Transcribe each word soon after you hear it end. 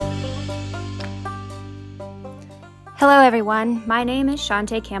Hello everyone, my name is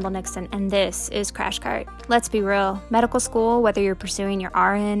Shantae Campbell-Nixon and this is Crash Cart. Let's be real, medical school, whether you're pursuing your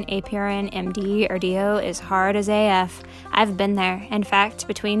RN, APRN, MD, or DO, is hard as AF. I've been there. In fact,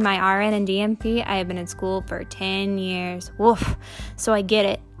 between my RN and DMP, I have been in school for 10 years. Woof. So I get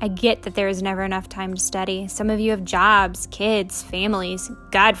it. I get that there is never enough time to study. Some of you have jobs, kids, families.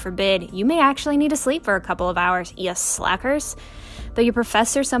 God forbid, you may actually need to sleep for a couple of hours, you slackers. But your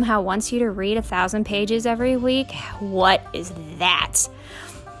professor somehow wants you to read 1,000 pages every week? What is that?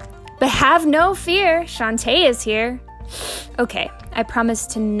 But have no fear, Shantae is here. Okay, I promise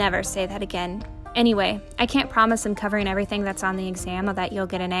to never say that again. Anyway, I can't promise I'm covering everything that's on the exam or that you'll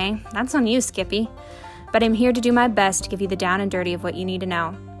get an A. That's on you, Skippy. But I'm here to do my best to give you the down and dirty of what you need to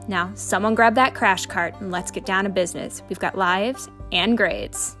know. Now, someone grab that crash cart and let's get down to business. We've got lives and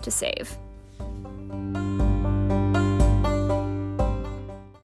grades to save.